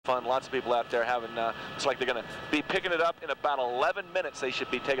Fun. Lots of people out there having, it's like they're going to be picking it up in about 11 minutes. They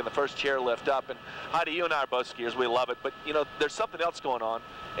should be taking the first chairlift up. And Heidi, you and I are both skiers. We love it. But, you know, there's something else going on.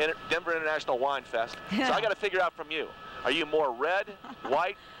 Denver International Wine Fest. So I got to figure out from you. Are you more red,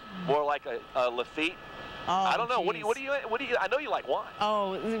 white, more like a Lafitte? Oh, I don't know. Geez. What do you? I know you like wine.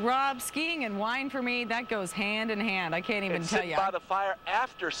 Oh, Rob, skiing and wine for me, that goes hand in hand. I can't even tell you. By the fire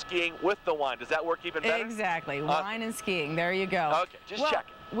after skiing with the wine. Does that work even better? Exactly. Wine and skiing. There you go. Okay, just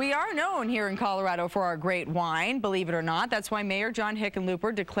checking. We are known here in Colorado for our great wine, believe it or not. That's why Mayor John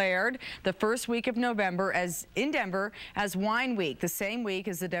Hickenlooper declared the first week of November in Denver as Wine Week, the same week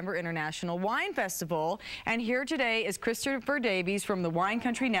as the Denver International Wine Festival. And here today is Christopher Davies from the Wine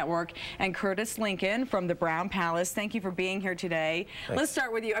Country Network and Curtis Lincoln from the Brown Palace. Thank you for being here today. Thanks. Let's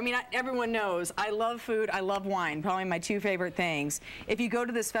start with you. I mean, everyone knows I love food, I love wine, probably my two favorite things. If you go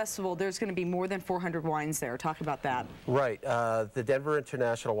to this festival, there's going to be more than 400 wines there. Talk about that. Right. The Denver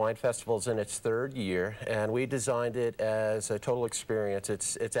International Wine Festival is in its third year, and we designed it as a total experience.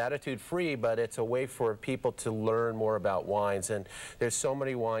 It's attitude free, but it's a way for people to learn more about wines, and there's so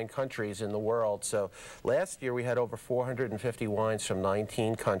many wine countries in the world. So last year we had over 450 wines from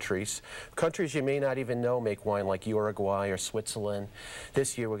 19 countries. Countries you may not even know make wine, like Uruguay or Switzerland.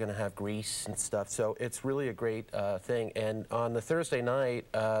 This year we're going to have Greece and stuff, so it's really a great thing. And on the Thursday night,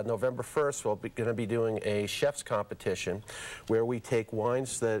 November 1st, we're going to be doing a chef's competition where we take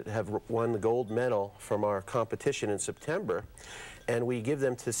wines that have won the gold medal from our competition in September, and we give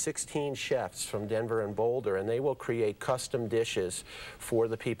them to 16 chefs from Denver and Boulder, and they will create custom dishes for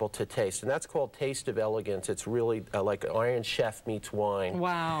the people to taste. And that's called Taste of Elegance. It's really like Iron Chef meets wine.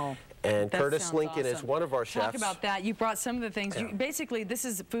 Wow. And that Curtis Lincoln awesome. Is one of our chefs. Talk about that. You brought some of the things. Yeah. Basically, this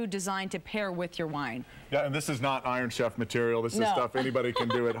is food designed to pair with your wine. Yeah, and this is not Iron Chef material. This is stuff anybody can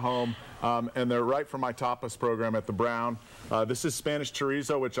do at home. And they're right from my tapas program at the Brown. This is Spanish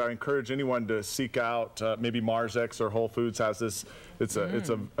chorizo, which I encourage anyone to seek out. Maybe Marzex or Whole Foods has this. It's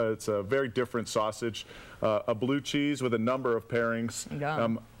a very different sausage. A blue cheese with a number of pairings.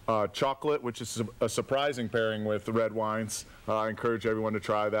 Chocolate, which is a surprising pairing with the red wines. I encourage everyone to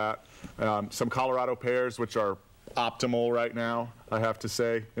try that. Some Colorado pears, which are optimal right now, I have to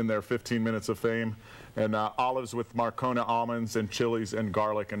say, in their 15 minutes of fame. And olives with Marcona almonds and chilies and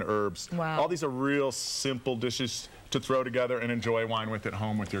garlic and herbs. Wow. All these are real simple dishes to throw together and enjoy wine with at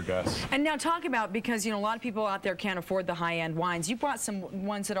home with your guests. And now talk about, because you know a lot of people out there can't afford the high-end wines. You brought some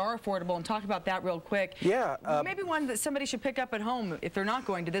ones that are affordable, and talk about that real quick. Yeah. Maybe one that somebody should pick up at home if they're not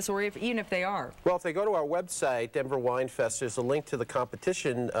going to this, or even if they are. Well, if they go to our website, Denver Wine Fest, there's a link to the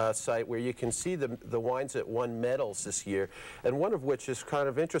competition site where you can see the wines that won medals this year, and one of which is kind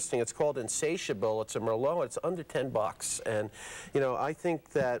of interesting. It's called Insatiable. It's a Merlot. It's under $10, and you know, I think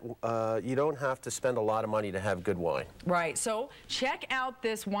that you don't have to spend a lot of money to have good wine. Right. So check out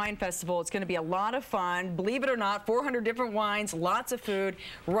this wine festival. It's going to be a lot of fun. Believe it or not, 400 different wines, lots of food,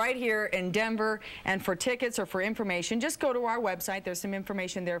 right here in Denver. And for tickets or for information, just go to our website. There's some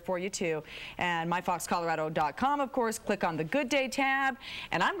information there for you too. And myfoxcolorado.com, of course. Click on the Good Day tab,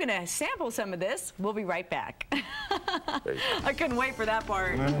 and I'm going to sample some of this. We'll be right back. I couldn't wait for that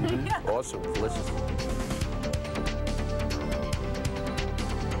part. Awesome. Delicious.